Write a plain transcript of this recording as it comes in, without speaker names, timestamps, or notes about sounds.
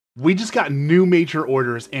We just got new major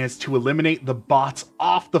orders, and it's to eliminate the bots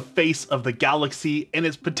off the face of the galaxy, and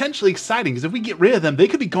it's potentially exciting because if we get rid of them, they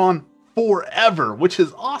could be gone forever, which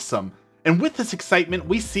is awesome. And with this excitement,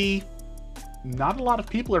 we see not a lot of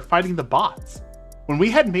people are fighting the bots. When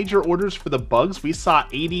we had major orders for the bugs, we saw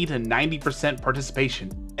 80 to 90%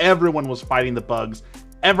 participation. Everyone was fighting the bugs.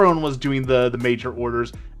 Everyone was doing the major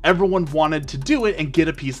orders. Everyone wanted to do it and get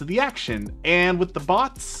a piece of the action. And with the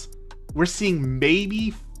bots, we're seeing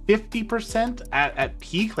maybe 50% at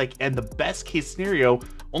peak, like in the best case scenario,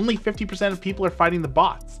 only 50% of people are fighting the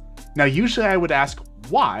bots. Now, usually I would ask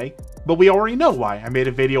why, but we already know why. I made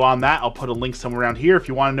a video on that. I'll put a link somewhere around here. If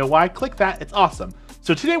you want to know why, click that. It's awesome.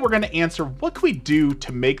 So today we're going to answer what can we do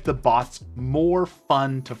to make the bots more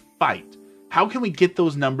fun to fight? How can we get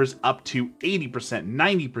those numbers up to 80%,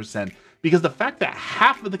 90%? Because the fact that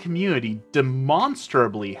half of the community,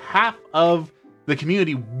 demonstrably half of the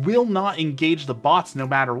community will not engage the bots no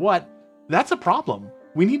matter what, that's a problem.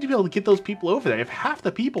 We need to be able to get those people over there. If half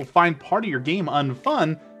the people find part of your game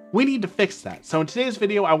unfun, we need to fix that. So in today's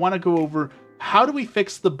video, I want to go over how do we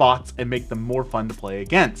fix the bots and make them more fun to play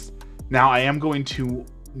against. Now, I am going to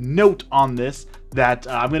note on this that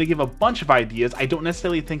I'm going to give a bunch of ideas. I don't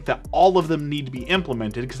necessarily think that all of them need to be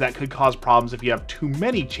implemented because that could cause problems if you have too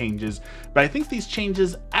many changes, but I think these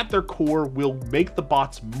changes at their core will make the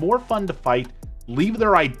bots more fun to fight, leave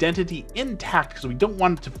their identity intact because we don't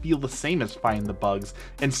want it to feel the same as fighting the bugs,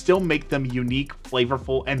 and still make them unique,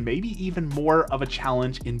 flavorful, and maybe even more of a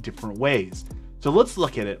challenge in different ways. So let's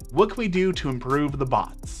look at it. What can we do to improve the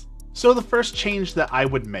bots? So the first change that I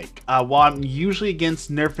would make, while I'm usually against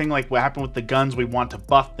nerfing, like what happened with the guns, we want to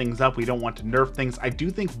buff things up, we don't want to nerf things, I do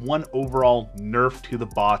think one overall nerf to the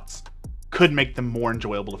bots could make them more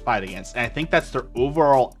enjoyable to fight against. And I think that's their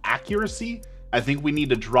overall accuracy. I think we need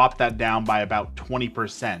to drop that down by about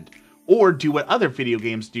 20%. Or do what other video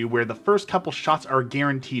games do, where the first couple shots are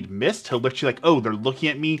guaranteed miss to let you like, oh, they're looking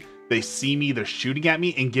at me, they see me, they're shooting at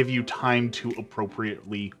me, and give you time to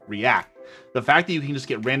appropriately react. The fact that you can just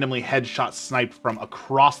get randomly headshot sniped from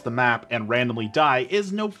across the map and randomly die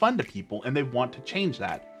is no fun to people, and they want to change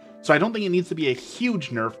that. So I don't think it needs to be a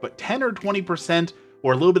huge nerf, but 10 or 20%,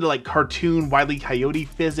 or a little bit of like cartoon Wile E. Coyote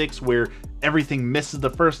physics where everything misses the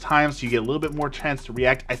first time so you get a little bit more chance to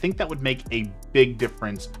react, I think that would make a big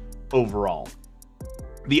difference overall.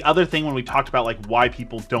 The other thing when we talked about like why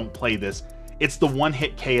people don't play this, it's the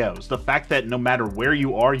one-hit KOs. The fact that no matter where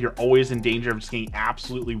you are, you're always in danger of just getting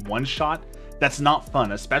absolutely one-shot. That's not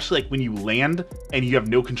fun, especially like when you land and you have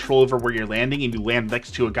no control over where you're landing and you land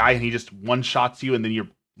next to a guy and he just one-shots you and then you're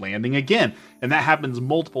landing again. And that happens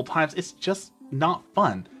multiple times. It's just not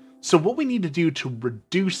fun. So what we need to do to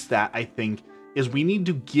reduce that, I think, is we need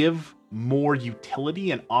to give more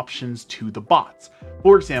utility and options to the bots.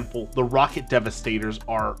 For example, the rocket devastators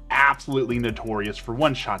are absolutely notorious for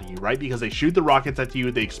one-shotting you, right? Because they shoot the rockets at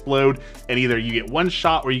you, they explode, and either you get one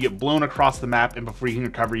shot or you get blown across the map, and before you can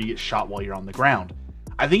recover, you get shot while you're on the ground.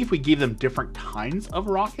 I think if we gave them different kinds of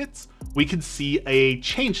rockets, we could see a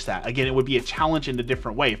change that. Again, it would be a challenge in a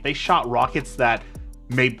different way. If they shot rockets that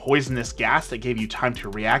made poisonous gas that gave you time to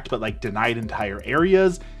react but like denied entire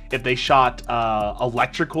areas, if they shot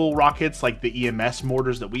electrical rockets like the EMS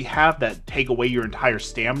mortars that we have that take away your entire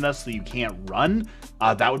stamina so you can't run,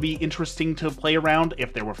 that would be interesting to play around.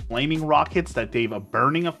 If there were flaming rockets that gave a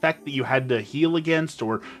burning effect that you had to heal against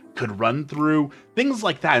or could run through, things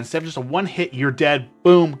like that. Instead of just a one hit, you're dead,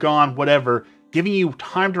 boom, gone, whatever, giving you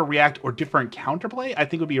time to react or different counterplay, I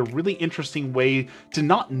think would be a really interesting way to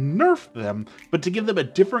not nerf them, but to give them a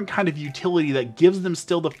different kind of utility that gives them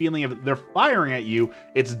still the feeling of they're firing at you.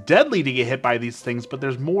 It's deadly to get hit by these things, but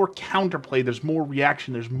there's more counterplay, there's more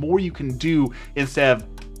reaction, there's more you can do instead of,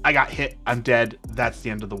 I got hit, I'm dead, that's the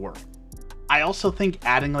end of the world. I also think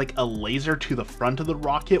adding like a laser to the front of the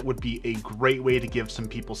rocket would be a great way to give some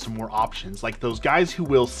people some more options. Like those guys who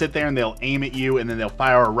will sit there and they'll aim at you and then they'll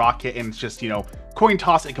fire a rocket and it's just, you know, coin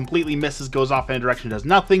toss, it completely misses, goes off in a direction, does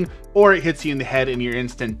nothing, or it hits you in the head and you're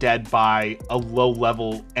instant dead by a low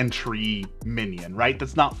level entry minion, right?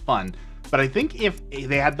 That's not fun. But I think if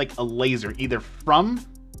they had like a laser either from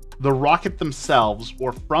the rocket themselves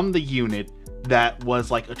or from the unit that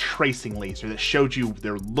was like a tracing laser that showed you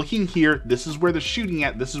they're looking here, this is where they're shooting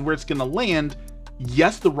at, this is where it's going to land.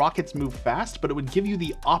 Yes, the rockets move fast, but it would give you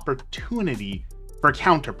the opportunity for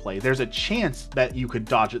counterplay. There's a chance that you could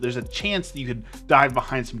dodge it. There's a chance that you could dive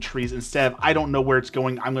behind some trees instead of, I don't know where it's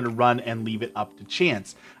going, I'm going to run and leave it up to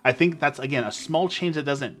chance. I think that's, again, a small change that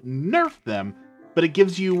doesn't nerf them, but it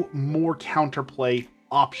gives you more counterplay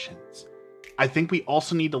options. I think we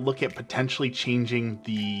also need to look at potentially changing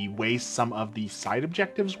the way some of the side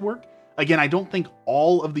objectives work. Again, I don't think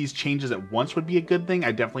all of these changes at once would be a good thing.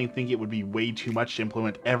 I definitely think it would be way too much to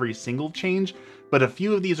implement every single change, but a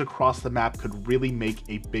few of these across the map could really make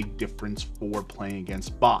a big difference for playing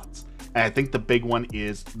against bots. And I think the big one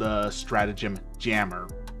is the stratagem jammer.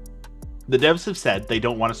 The devs have said they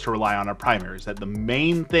don't want us to rely on our primaries, that the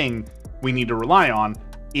main thing we need to rely on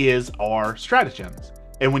is our stratagems.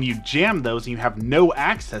 And when you jam those and you have no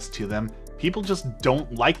access to them, people just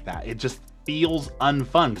don't like that. It just feels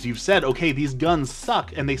unfun because you've said, okay, these guns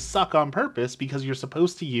suck, and they suck on purpose because you're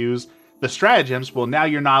supposed to use the stratagems. Well, now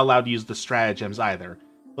you're not allowed to use the stratagems either.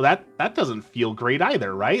 Well, that doesn't feel great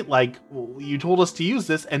either, right? Like, you told us to use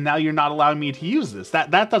this, and now you're not allowing me to use this.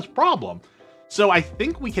 That's a problem. So I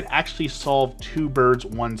think we could actually solve two birds,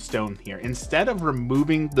 one stone here. Instead of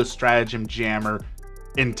removing the stratagem jammer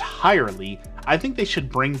entirely, I think they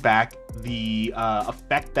should bring back the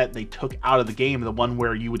effect that they took out of the game, the one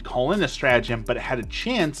where you would call in a stratagem, but it had a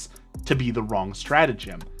chance to be the wrong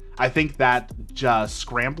stratagem. I think that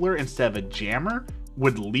scrambler instead of a jammer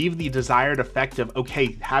would leave the desired effect of,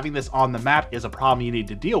 okay, having this on the map is a problem you need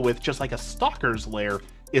to deal with, just like a stalker's lair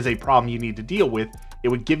is a problem you need to deal with. It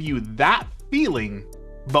would give you that feeling,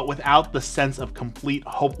 but without the sense of complete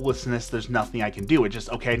hopelessness. There's nothing I can do. It's just,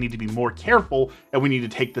 okay, I need to be more careful, and we need to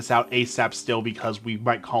take this out ASAP still because we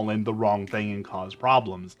might call in the wrong thing and cause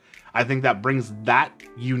problems. I think that brings that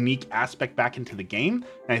unique aspect back into the game,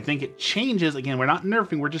 and I think it changes. Again, we're not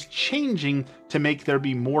nerfing, we're just changing to make there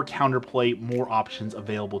be more counterplay, more options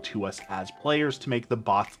available to us as players to make the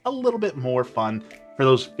bots a little bit more fun for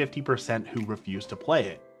those 50% who refuse to play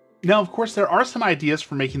it. Now, of course, there are some ideas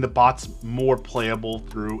for making the bots more playable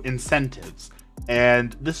through incentives.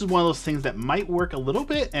 And this is one of those things that might work a little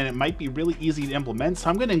bit, and it might be really easy to implement. So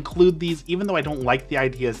I'm going to include these, even though I don't like the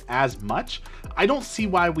ideas as much. I don't see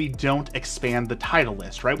why we don't expand the title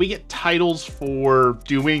list, right? We get titles for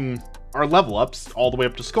doing our level ups all the way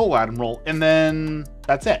up to Skull Admiral, and then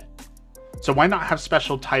that's it. So why not have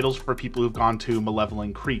special titles for people who've gone to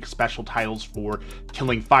Malevolent Creek, special titles for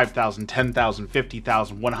killing 5,000, 10,000,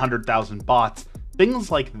 50,000, 100,000 bots, things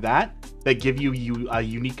like that give you a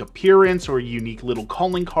unique appearance or a unique little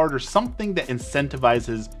calling card or something that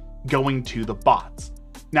incentivizes going to the bots.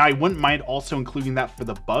 Now, I wouldn't mind also including that for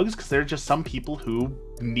the bugs, because there are just some people who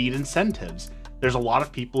need incentives. There's a lot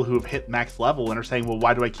of people who have hit max level and are saying, well,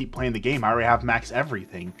 why do I keep playing the game? I already have max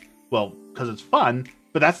everything. Well, because it's fun.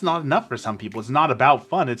 But that's not enough for some people. It's not about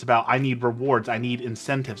fun. It's about, I need rewards, I need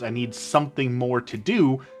incentives, I need something more to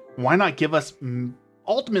do. Why not give us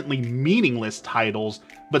ultimately meaningless titles,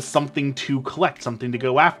 but something to collect, something to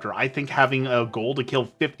go after? I think having a goal to kill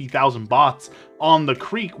 50,000 bots on the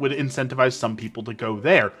creek would incentivize some people to go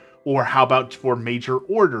there. Or how about for major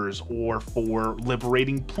orders, or for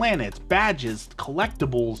liberating planets, badges,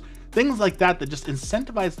 collectibles, things like that that just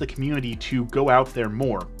incentivize the community to go out there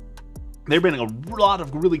more. There have been a lot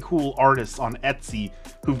of really cool artists on Etsy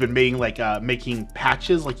who've been making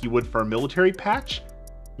patches like you would for a military patch.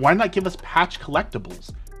 Why not give us patch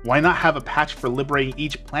collectibles? Why not have a patch for liberating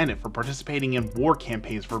each planet, for participating in war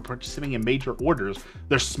campaigns, for participating in major orders?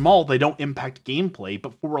 They're small, they don't impact gameplay,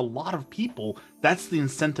 but for a lot of people, that's the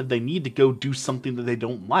incentive they need to go do something that they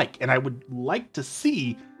don't like. And I would like to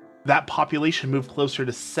see that population move closer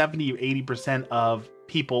to 70 or 80% of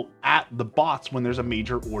people at the bots when there's a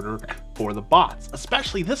major order for the bots,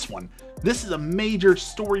 especially this one. This is a major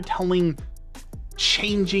storytelling,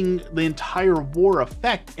 changing the entire war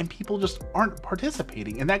effect, and people just aren't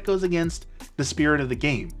participating, and that goes against the spirit of the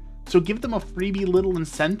game. So give them a freebie little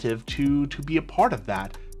incentive to be a part of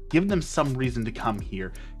that. Give them some reason to come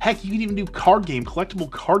here. Heck, you can even do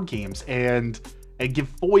collectible card games, and give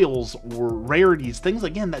foils or rarities, things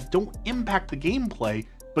again that don't impact the gameplay,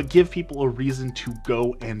 but give people a reason to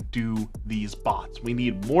go and do these bots. We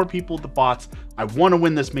need more people at the bots. I want to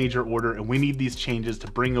win this major order, and we need these changes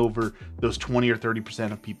to bring over those 20 or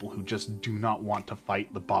 30% of people who just do not want to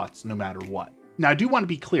fight the bots no matter what. Now, I do want to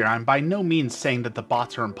be clear, I'm by no means saying that the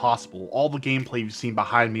bots are impossible. All the gameplay you've seen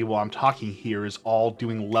behind me while I'm talking here is all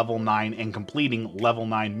doing level 9 and completing level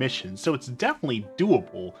 9 missions, so it's definitely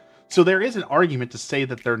doable. So there is an argument to say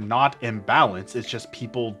that they're not in balance, it's just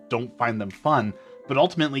people don't find them fun. But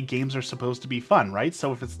ultimately, games are supposed to be fun, right?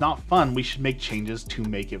 So if it's not fun, we should make changes to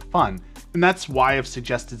make it fun. And that's why I've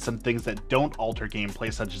suggested some things that don't alter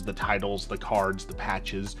gameplay, such as the titles, the cards, the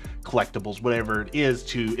patches, collectibles, whatever it is,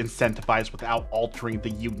 to incentivize without altering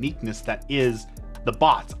the uniqueness that is the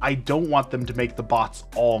bots. I don't want them to make the bots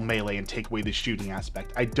all melee and take away the shooting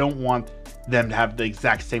aspect. I don't want them to have the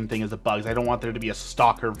exact same thing as the bugs. I don't want there to be a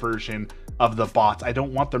stalker version of the bots. I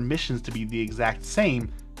don't want their missions to be the exact same.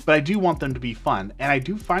 but I do want them to be fun. And I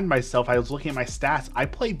do find myself, I was looking at my stats, I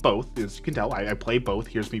play both, as you can tell, I play both.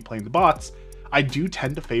 Here's me playing the bots. I do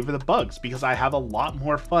tend to favor the bugs because I have a lot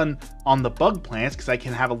more fun on the bug plants because I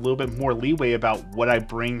can have a little bit more leeway about what I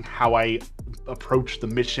bring, how I approach the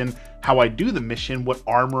mission, how I do the mission, what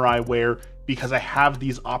armor I wear, because I have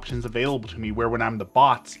these options available to me, where when I'm the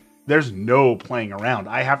bots, there's no playing around.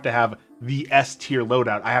 I have to have the S tier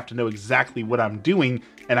loadout. I have to know exactly what I'm doing,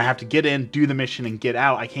 and I have to get in, do the mission, and get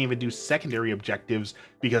out. I can't even do secondary objectives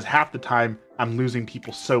because half the time I'm losing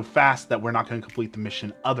people so fast that we're not going to complete the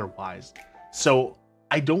mission otherwise. So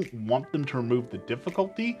I don't want them to remove the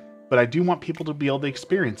difficulty, but I do want people to be able to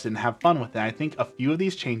experience it and have fun with it. I think a few of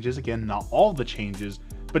these changes, again, not all the changes,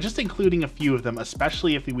 but just including a few of them,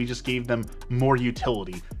 especially if we just gave them more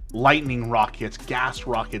utility. Lightning rockets, gas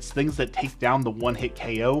rockets, things that take down the one-hit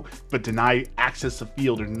KO, but deny access to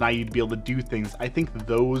field or deny you to be able to do things. I think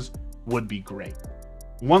those would be great.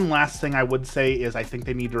 One last thing I would say is I think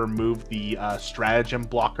they need to remove the stratagem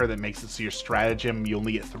blocker that makes it so your stratagem, you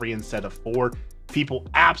only get 3 instead of 4. People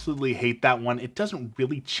absolutely hate that one. It doesn't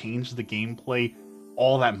really change the gameplay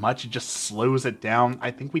all that much. It just slows it down.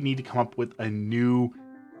 I think we need to come up with a new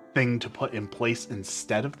thing to put in place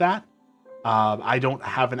instead of that. I don't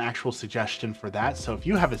have an actual suggestion for that, so if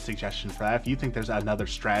you have a suggestion for that, if you think there's another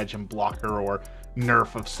stratagem blocker or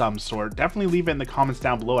nerf of some sort, definitely leave it in the comments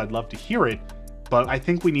down below. I'd love to hear it, but I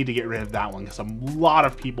think we need to get rid of that one because a lot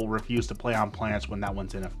of people refuse to play on plants when that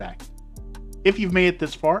one's in effect. If you've made it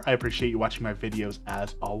this far, I appreciate you watching my videos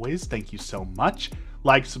as always. Thank you so much.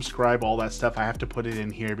 Like, subscribe, all that stuff. I have to put it in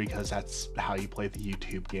here because that's how you play the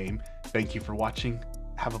YouTube game. Thank you for watching.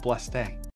 Have a blessed day.